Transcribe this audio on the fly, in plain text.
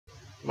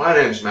My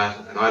name's Matt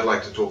and I'd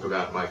like to talk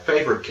about my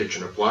favourite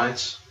kitchen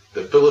appliance,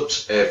 the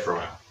Philips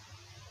Airfryer.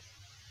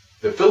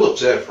 The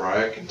Philips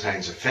Airfryer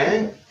contains a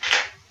fan,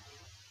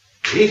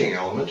 a heating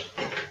element,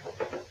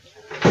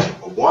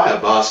 a wire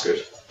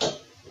basket,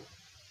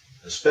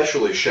 a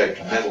specially shaped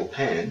metal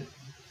pan,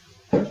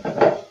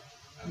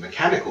 a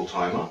mechanical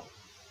timer,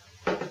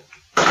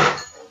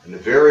 and a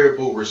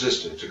variable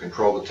resistor to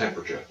control the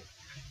temperature.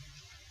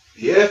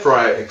 The air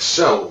fryer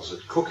excels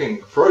at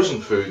cooking frozen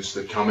foods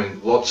that come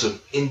in lots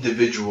of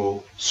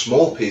individual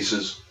small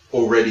pieces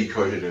already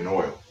coated in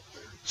oil.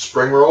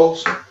 Spring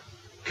rolls,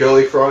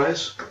 curly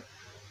fries,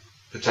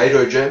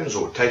 potato gems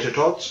or tater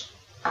tots,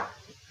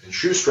 and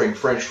shoestring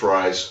French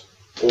fries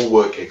all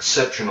work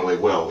exceptionally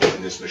well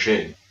in this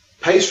machine.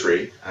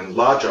 Pastry and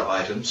larger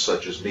items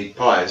such as meat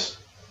pies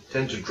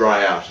tend to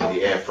dry out in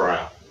the air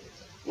fryer.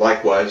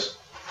 Likewise,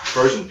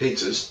 frozen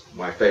pizzas,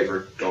 my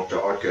favorite Dr.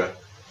 Oetker,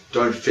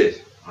 don't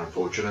fit,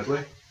 unfortunately.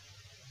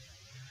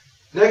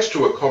 Next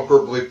to a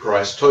comparably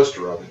priced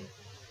toaster oven,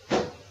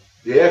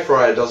 the air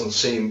fryer doesn't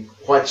seem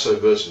quite so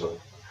versatile.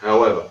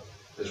 However,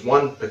 there's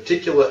one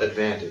particular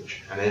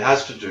advantage, and it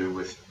has to do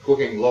with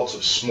cooking lots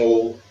of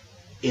small,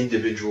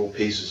 individual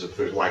pieces of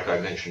food like I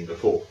mentioned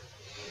before.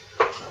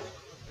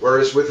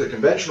 Whereas with a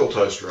conventional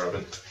toaster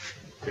oven,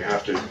 you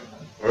have to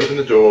open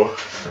the door,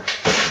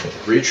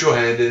 reach your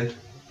hand in,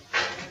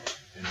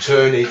 and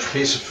turn each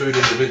piece of food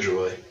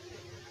individually.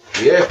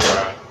 The air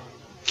fryer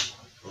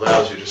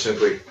allows you to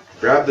simply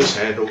grab this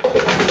handle,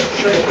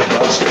 shake the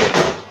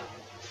basket,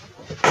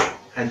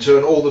 and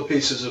turn all the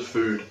pieces of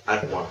food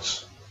at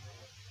once.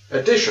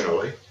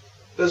 Additionally,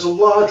 there's a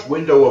large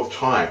window of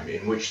time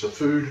in which the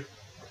food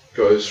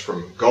goes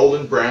from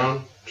golden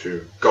brown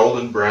to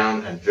golden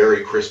brown and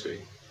very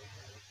crispy.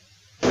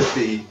 With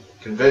the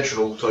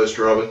conventional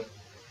toaster oven,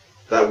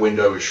 that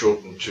window is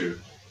shortened to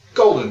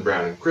golden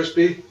brown and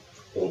crispy,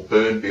 or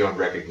burned beyond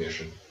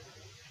recognition.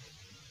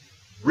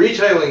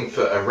 Retailing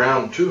for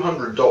around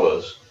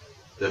 $200,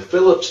 the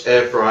Philips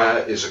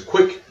Airfryer is a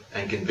quick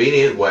and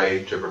convenient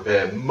way to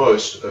prepare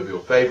most of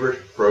your favorite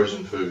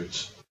frozen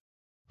foods.